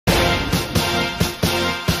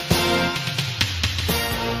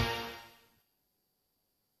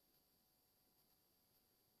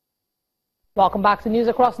Welcome back to News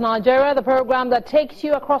Across Nigeria, the program that takes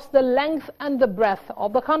you across the length and the breadth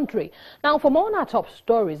of the country. Now, for more on our top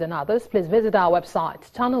stories and others, please visit our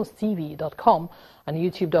website, channelstv.com and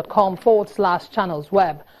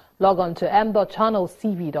youtube.com/channelsweb. Log on to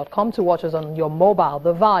m.channelstv.com to watch us on your mobile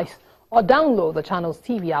device or download the Channels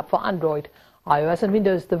TV app for Android, iOS and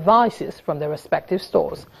Windows devices from their respective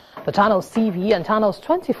stores. The Channels TV and Channels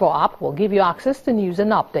 24 app will give you access to news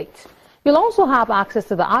and updates. You'll also have access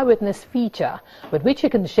to the Eyewitness feature, with which you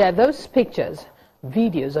can share those pictures,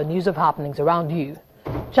 videos or news of happenings around you.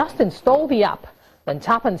 Just install the app, then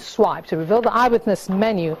tap and swipe to reveal the Eyewitness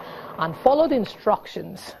menu and follow the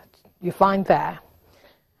instructions you find there.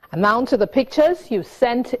 And now to the pictures you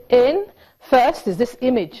sent in. First is this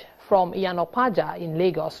image from Iyanopaja in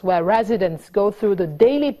Lagos, where residents go through the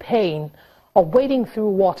daily pain of wading through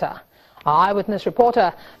water. Our Eyewitness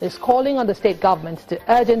reporter is calling on the state government to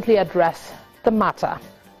urgently address the matter.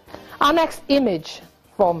 Our next image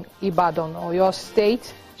from Ibadan, Oyo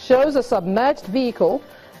State, shows a submerged vehicle,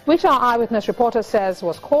 which our Eyewitness reporter says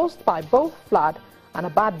was caused by both flood and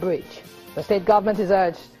a bad bridge. The state government is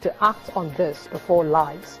urged to act on this before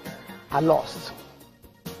lives are lost.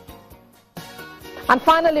 And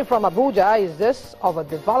finally, from Abuja, is this of a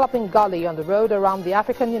developing gully on the road around the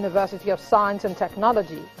African University of Science and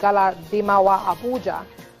Technology, Galadimawa, Abuja.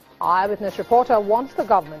 Our Eyewitness reporter wants the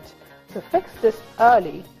government to fix this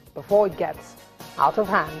early before it gets out of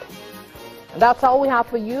hand. And that's all we have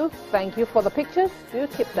for you. Thank you for the pictures. Do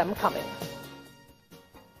keep them coming.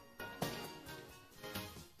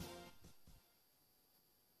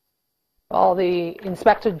 Well, the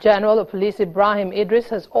Inspector General of Police, Ibrahim Idris,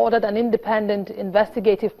 has ordered an independent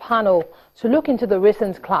investigative panel to look into the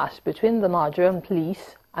recent clash between the Nigerian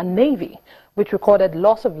police and Navy, which recorded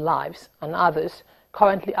loss of lives, and others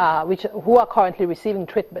currently who are currently receiving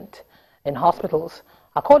treatment in hospitals.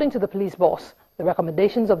 According to the police boss, the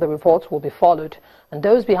recommendations of the report will be followed, and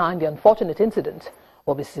those behind the unfortunate incident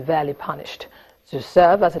will be severely punished to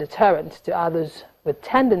serve as a deterrent to others with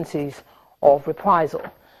tendencies of reprisal.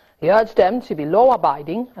 He urged them to be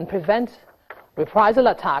law-abiding and prevent reprisal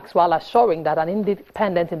attacks, while assuring that an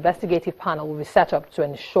independent investigative panel will be set up to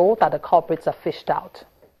ensure that the culprits are fished out.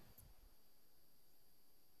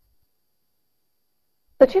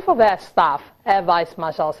 The Chief of Air Staff, Air Vice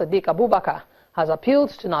Marshal Sadiq Abubakar, has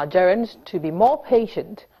appealed to Nigerians to be more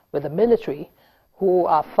patient with the military, who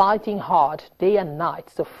are fighting hard day and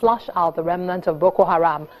night to flush out the remnant of Boko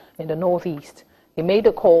Haram in the northeast. He made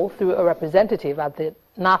a call through a representative at the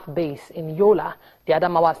NAF base in Yola, the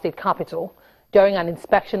Adamawa state capital, during an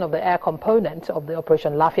inspection of the air component of the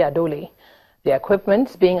Operation Lafia Dole. The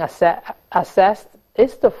equipment being assessed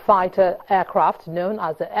is the fighter aircraft known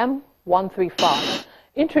as the M135,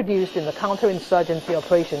 introduced in the counterinsurgency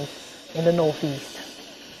operations in the northeast.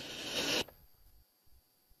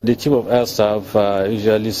 The Chief of Air Staff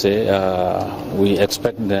usually say we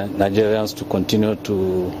expect the Nigerians to continue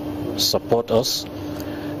to support us,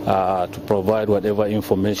 to provide whatever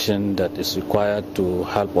information that is required to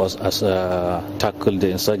help us tackle the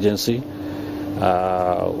insurgency.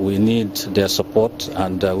 We need their support,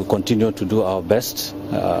 and we continue to do our best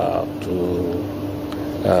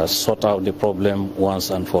to sort out the problem once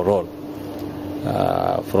and for all.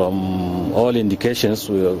 From all indications,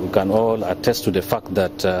 we can all attest to the fact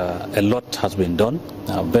that a lot has been done.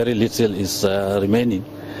 Very little is remaining,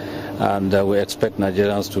 and we expect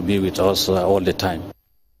Nigerians to be with us all the time.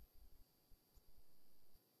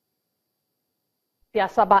 The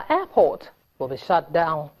Asaba Airport will be shut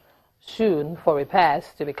down soon for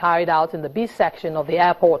repairs to be carried out in the B section of the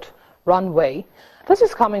airport runway. This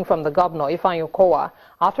is coming from the Governor, Ifeanyi Okowa,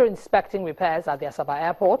 after inspecting repairs at the Asaba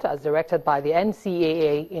Airport as directed by the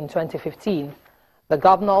NCAA in 2015. The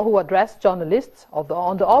Governor, who addressed journalists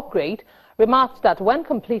on the upgrade, remarked that when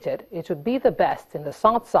completed, it would be the best in the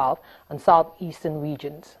South-South and Southeastern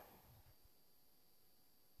regions.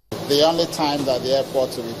 The only time that the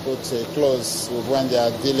airport will be put to a close is when they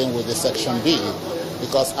are dealing with the Section B,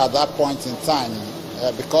 because at that point in time,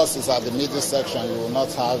 because it's at the middle section, you will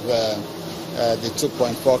not have the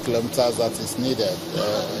 2.4 kilometers that is needed.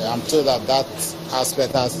 I'm told that that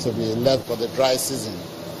aspect has to be left for the dry season,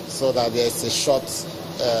 so that there's a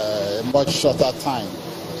much shorter time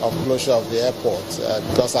of closure of the airport,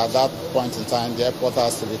 because at that point in time, the airport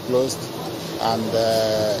has to be closed. And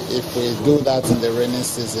if we do that in the rainy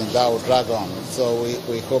season, that will drag on. So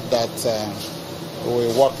we hope that we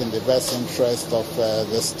work in the best interest of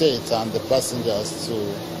the state and the passengers to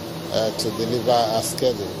deliver as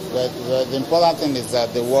scheduled. But the important thing is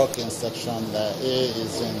that the work in Section A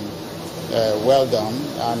is well done,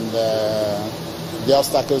 and The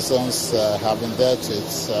obstacle zones have been dealt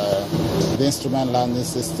with. The instrument landing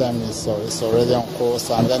system is already on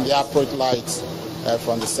course, and then the approach light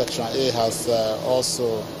from the Section A has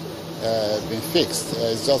also been fixed.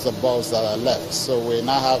 It's just the bulbs that are left. So we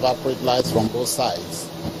now have approach lights from both sides,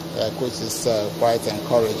 which is quite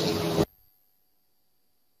encouraging.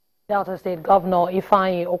 Delta State Governor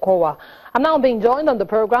Ifeanyi Okowa. I'm now being joined on the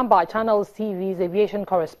program by Channels TV's aviation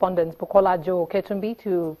correspondent Bukola Joe Ketumbi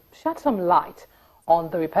to shed some light on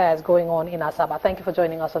the repairs going on in Asaba. Thank you for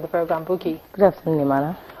joining us on the program, Buki. Good afternoon,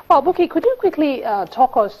 Imana. Well, Buki, could you quickly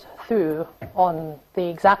talk us through on the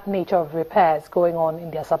exact nature of repairs going on in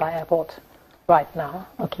the Asaba airport right now?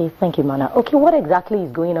 Okay, thank you, Mana. Okay, what exactly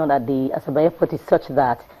is going on at the Asaba airport is such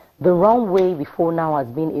that the runway before now has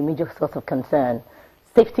been a major source of concern.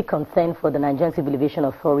 Safety concern for the Nigerian Civil Aviation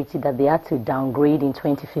Authority that they had to downgrade in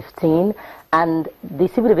 2015, and the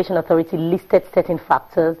Civil Aviation Authority listed certain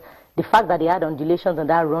factors. The fact that they had undulations on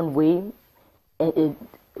that runway it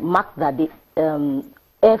marked that the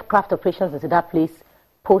aircraft operations into that place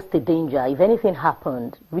posed a danger. If anything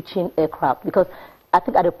happened, reaching aircraft, because I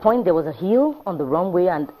think at a point there was a hill on the runway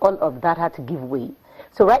and all of that had to give way.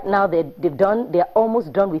 So right now they're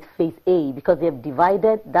almost done with phase A because they've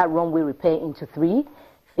divided that runway repair into 3,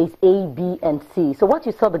 phase A, B, and C. So what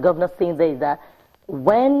you saw the governor saying there is that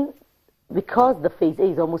because the phase A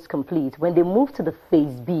is almost complete, when they move to the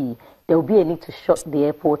phase B, there will be a need to shut the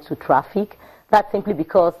airport to traffic. That's simply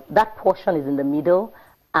because that portion is in the middle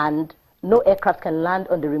and no aircraft can land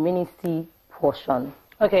on the remaining C portion.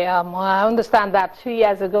 Okay, I understand that 2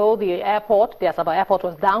 years ago the Asaba airport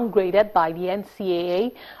was downgraded by the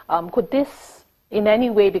NCAA. Could this in any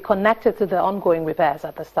way be connected to the ongoing repairs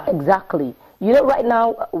at this time? Exactly. You know, right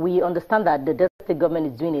now we understand that the Delta State government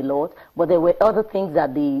is doing a lot, but there were other things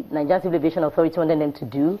that the Nigerian Civil Aviation Authority wanted them to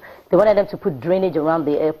do. They wanted them to put drainage around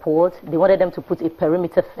the airport. They wanted them to put a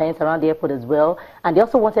perimeter fence around the airport as well. And they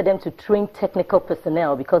also wanted them to train technical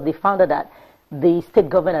personnel because they found out that the state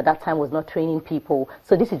government at that time was not training people.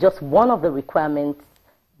 So this is just one of the requirements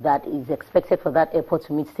that is expected for that airport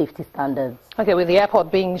to meet safety standards. Okay, with the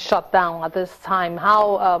airport being shut down at this time,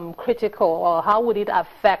 how critical or how would it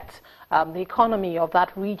affect the economy of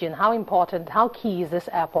that region? How important, how key is this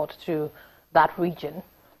airport to that region?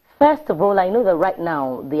 First of all, I know that right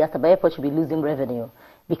now the Asaba airport should be losing revenue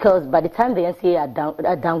because by the time the NCA had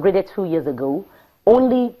downgraded 2 years ago,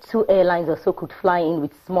 only 2 airlines or so could fly in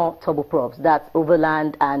with small turboprops. That's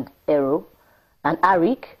Overland and Aero and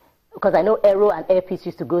Arik, because I know Aero and Air Peace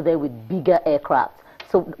used to go there with bigger aircraft.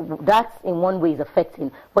 So that's in one way is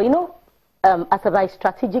affecting. But you know, Asaba is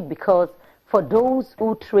strategic because for those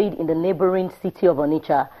who trade in the neighboring city of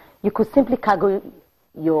Onitsha, you could simply cargo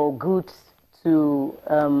your goods to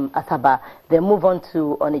Asaba, then move on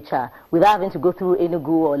to Onitsha without having to go through Enugu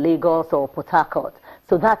or Lagos or Port Harcourt.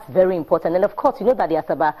 So that's very important. And of course, you know that the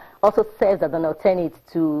Asaba also serves as an alternate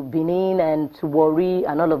to Benin and to Warri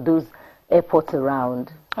and all of those airports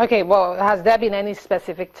around. Okay, well, has there been any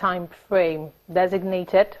specific time frame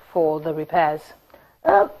designated for the repairs?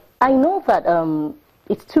 I know that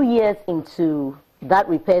it's 2 years into that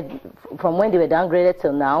repair from when they were downgraded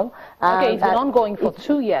till now. Okay, it's been ongoing for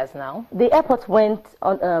 2 years now. The airport was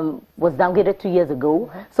downgraded 2 years ago.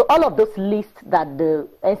 Mm-hmm. So all of those lists that the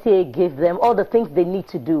NCAA gave them, all the things they need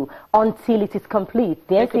to do until it is complete.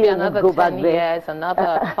 The NCAA will go back there. Another 10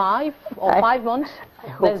 years, another 5 or 5 months?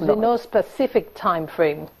 There's been no specific time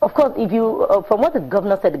frame. Of course, if you, from what the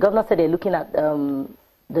governor said they're looking at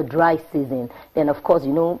the dry season. Then, of course,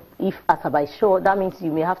 you know, if Asaba is short, that means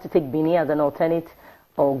you may have to take Benin as an alternate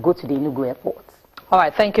or go to the Enugu airport. All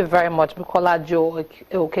right, thank you very much, Bukola Joe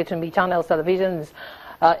Ketumbi, Channels Television's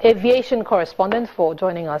aviation correspondent, for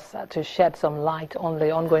joining us to shed some light on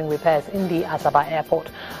the ongoing repairs in the Asaba airport.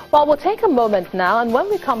 Well, we'll take a moment now, and when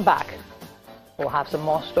we come back, we'll have some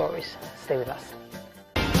more stories. Stay with us.